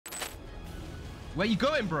Where you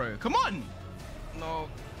going, bro? Come on! No.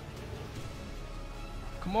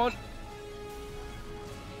 Come on.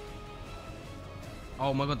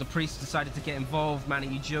 Oh my god, the priest decided to get involved, man. Are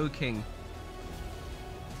you joking?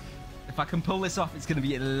 If I can pull this off, it's going to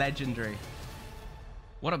be legendary.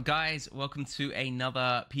 What up, guys? Welcome to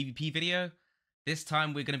another PvP video. This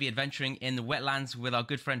time we're going to be adventuring in the wetlands with our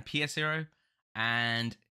good friend Pshero,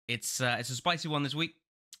 and it's a spicy one this week.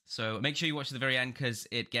 So make sure you watch to the very end because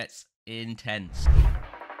it gets intense.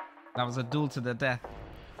 That was a duel to the death,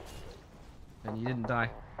 and you didn't die.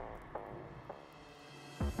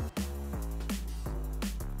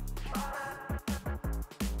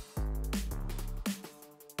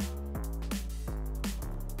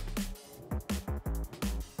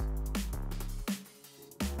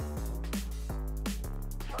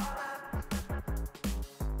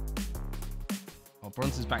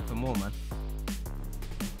 Bronson's back for more, man.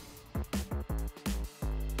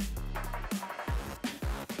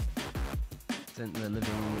 Sent the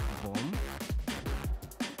living bomb.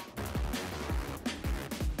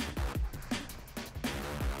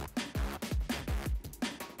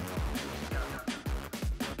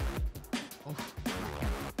 Oh.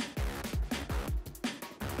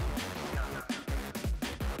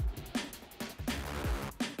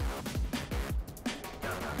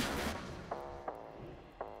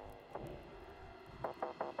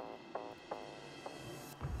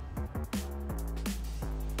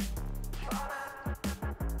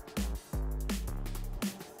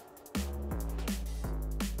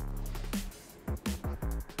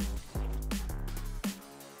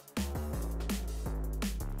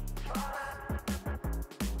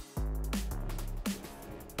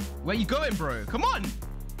 Where you going, bro? Come on!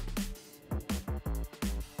 What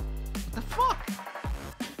the fuck?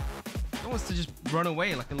 No wants to just run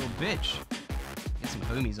away like a little bitch. Get some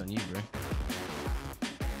homies on you, bro.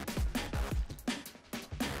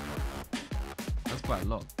 That's quite a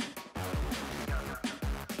lot.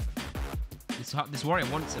 This warrior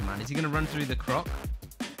wants it, man. Is he gonna run through the croc?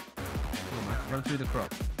 Come on, man. Run through the croc.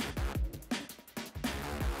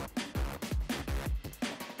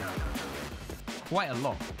 Quite a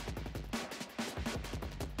lot.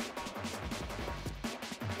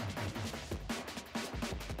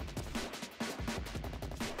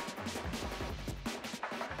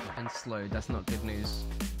 And slowed, that's not good news.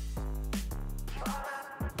 I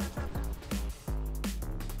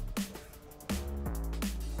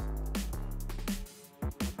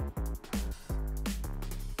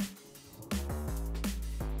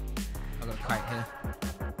got a kite here.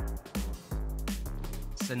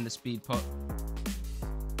 Send the speed pot.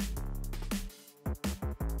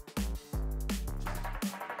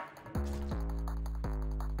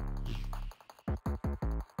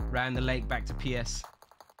 Round the lake back to PS.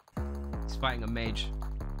 He's fighting a mage.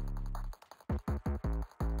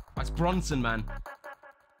 That's Bronson, man.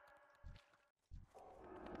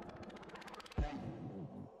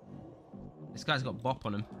 This guy's got bop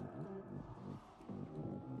on him.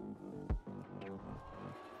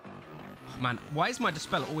 Oh, man, why is my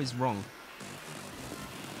dispel always wrong?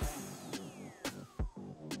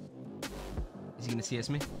 Is he gonna CS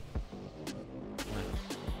me?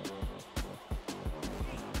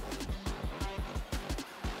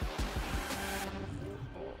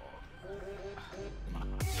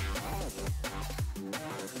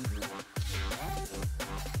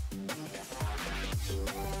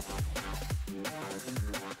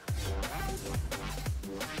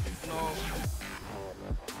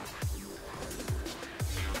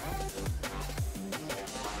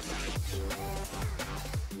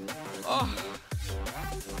 Oh.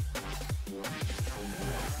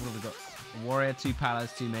 What have we got? A warrior, 2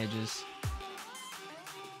 palas, 2 mages.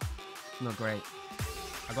 Not great.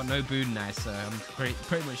 I got no boon now, so I'm pretty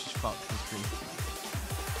much just fucked this tree.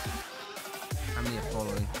 How many are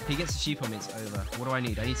following? If he gets a sheep on me, it's over. What do I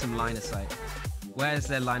need? I need some line of sight. Where's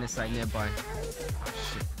their line of sight nearby? Oh,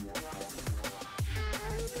 shit.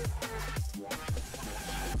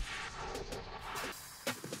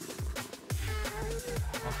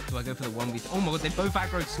 Do I go for the 1v? Oh my god, they both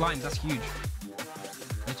aggro slimes. That's huge.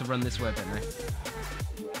 I need to run this way a bit now.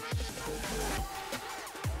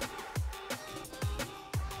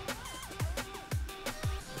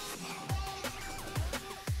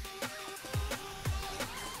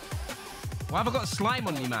 Why have I got a slime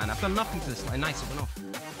on me, man? I've done nothing to this slime. Nice, it went off.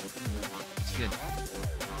 It's good.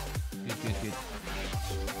 Good.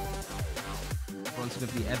 Bronson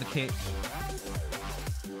with the ever kick.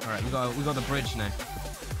 Alright, we got the bridge now.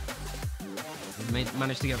 We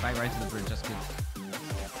managed to get back right to the bridge, that's good.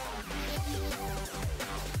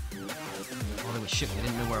 Oh, they were shit, they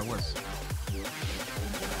didn't know where I was.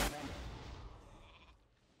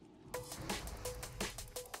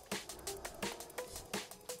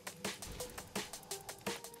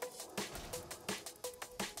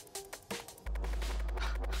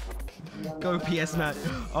 Go PS man.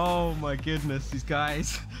 Oh my goodness, these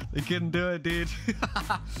guys. They couldn't do it, dude.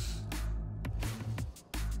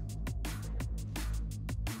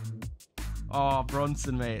 Oh,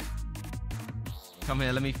 Bronson, mate. Come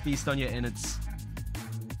here, let me feast on your innards.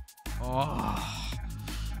 Oh.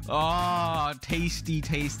 Oh, tasty,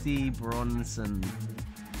 tasty Bronson.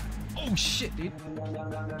 Oh shit, dude.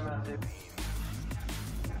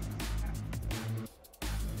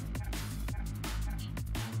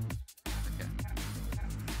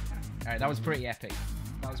 Alright, that was pretty epic.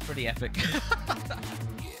 That was pretty epic.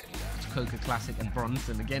 Coca Classic and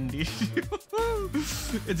Bronson again, dude.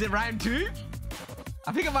 Is it round 2?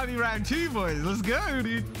 I think it might be round 2, boys. Let's go,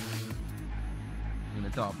 dude. I'm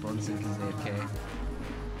gonna dart Bronson because he's AFK.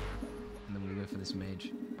 And then I'm gonna go for this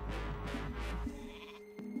mage.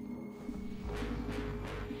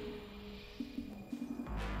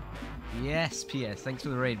 Yes, PS. Thanks for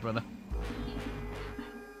the raid, brother.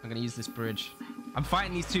 I'm gonna use this bridge. I'm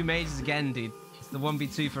fighting these 2 mages again, dude. It's the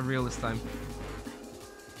 1v2 for real this time.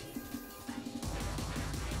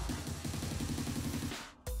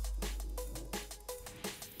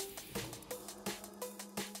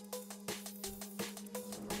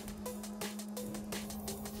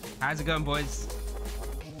 How's it going, boys?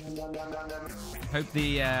 Hope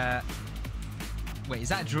the, Wait, is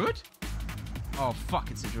that a druid? Oh,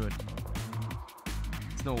 fuck, it's a druid.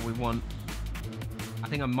 It's not what we want. I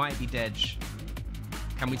think I might be dead.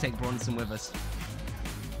 Can we take Bronson with us?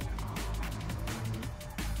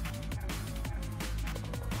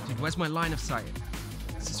 Dude, where's my line of sight?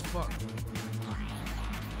 This is fucked.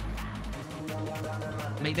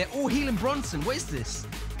 Mate, they're all healing Bronson. What is this?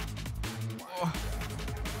 Oh.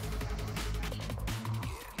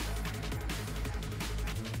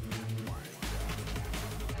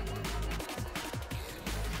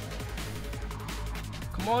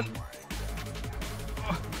 Come on.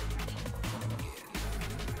 Oh.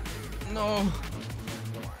 No.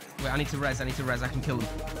 Wait, I need to res. I can kill him.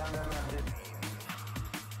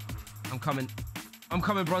 I'm coming. I'm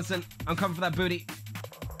coming, Bronson. I'm coming for that booty.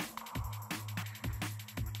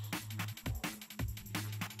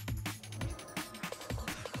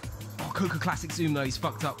 Oh, Coca Classic Zoom though. He's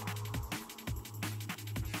fucked up.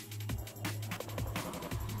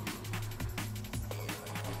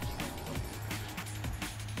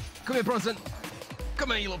 Come here, Bronson.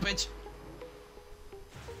 Come here, you little bitch.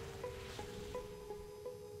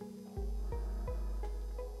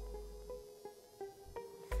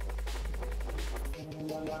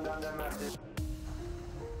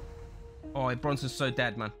 Oh, Bronson's so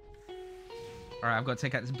dead, man. Alright, I've got to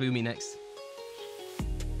take out this boomy next.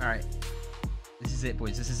 Alright. This is it,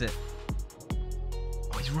 boys. This is it.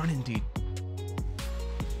 Oh, he's running, dude.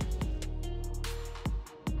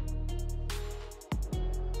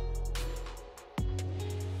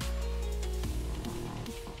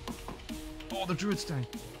 Oh, the druid's down.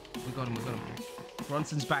 We got him, we got him.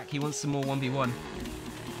 Bronson's back. He wants some more 1v1.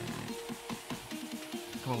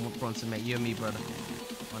 Come on, Bronson, mate. You and me, brother.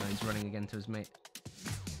 Oh no, he's running again to his mate.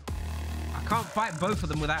 I can't fight both of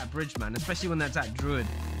them without a bridge, man. Especially when that's that druid.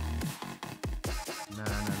 No.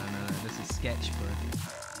 This is sketch, bro.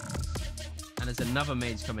 And there's another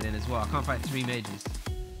mage coming in as well. I can't fight 3 mages.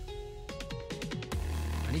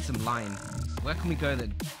 I need some line. Where can we go that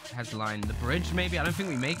has line? The bridge, maybe? I don't think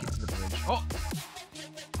we make it to the bridge. Oh!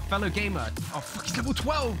 Fellow gamer. Oh, fuck, he's level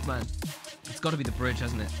 12, man. It's got to be the bridge,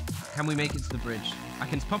 hasn't it? Can we make it to the bridge? I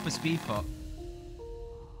can pop a speed pot.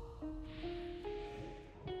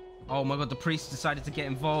 Oh my god, the priest decided to get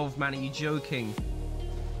involved, man. Are you joking?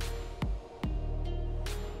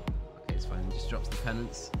 Okay, it's fine. He just drops the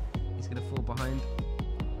penance. He's gonna fall behind.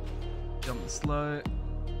 Jump slow.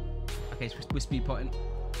 Okay, we're speed potting.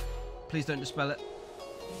 Please don't dispel it.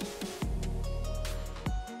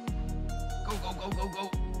 Go.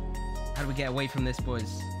 How do we get away from this,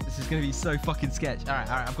 boys? This is gonna be so fucking sketch. Alright,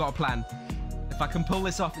 I've got a plan. If I can pull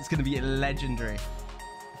this off, it's gonna be legendary.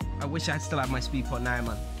 I wish I still had my speed pot now,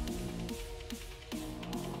 man.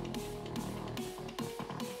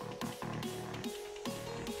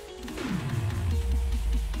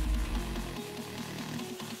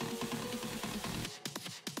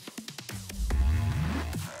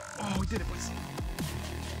 Oh, we did it, boys.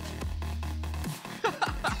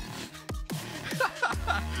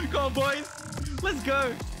 Go on, boys. Let's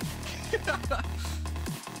go.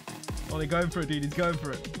 Oh, they're going for it, dude. He's going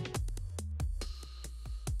for it.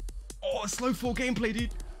 Oh, slow 4 gameplay,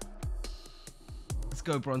 dude. Let's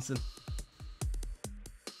go, Bronson.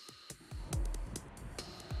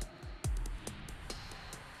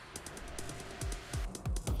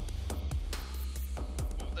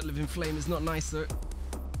 Oh, the living flame is not nice, though.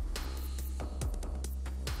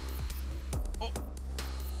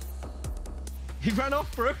 He ran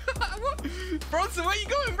off, bro. What? Bronson, where you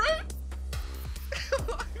going, bro?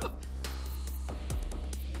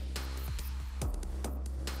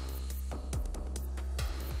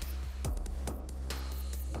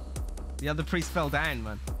 The other priest fell down,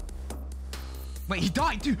 man. Wait, he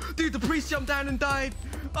died, dude. Dude, the priest jumped down and died.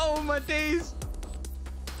 Oh, my days.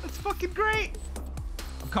 That's fucking great.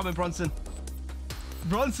 I'm coming, Bronson.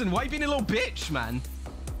 Bronson, why you being a little bitch, man?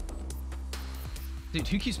 Dude,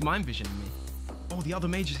 who keeps mind visioning me? Oh, the other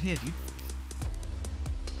mage is here, dude.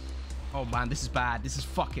 Oh, man, this is bad. This is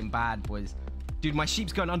fucking bad, boys. Dude, my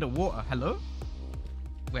sheep's going underwater. Hello?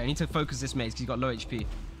 Wait, I need to focus this mage because he's got low HP.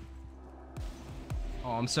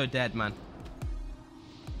 Oh, I'm so dead, man.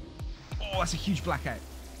 Oh, that's a huge blackout.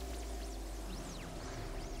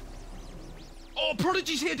 Oh,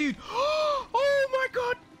 Prodigy's here, dude. Oh, my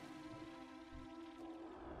God.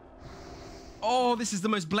 Oh, this is the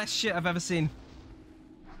most blessed shit I've ever seen.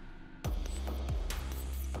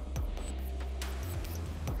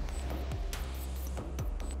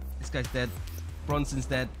 This guy's dead. Bronson's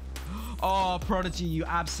dead. Oh, Prodigy, you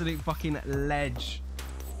absolute fucking ledge.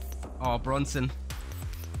 Oh, Bronson.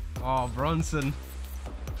 Oh, Bronson.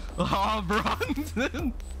 Oh,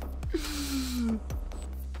 Bronson.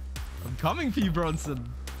 I'm coming for you, Bronson.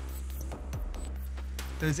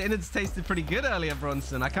 Those innards tasted pretty good earlier,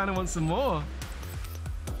 Bronson. I kind of want some more.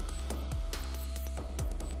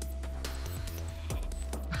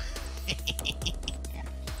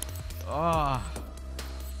 Oh.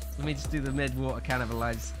 Let me just do the mid-water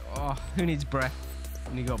cannibalize. Oh, who needs breath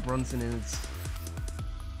when you got Bronson innards?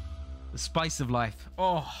 The spice of life.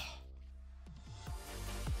 Oh.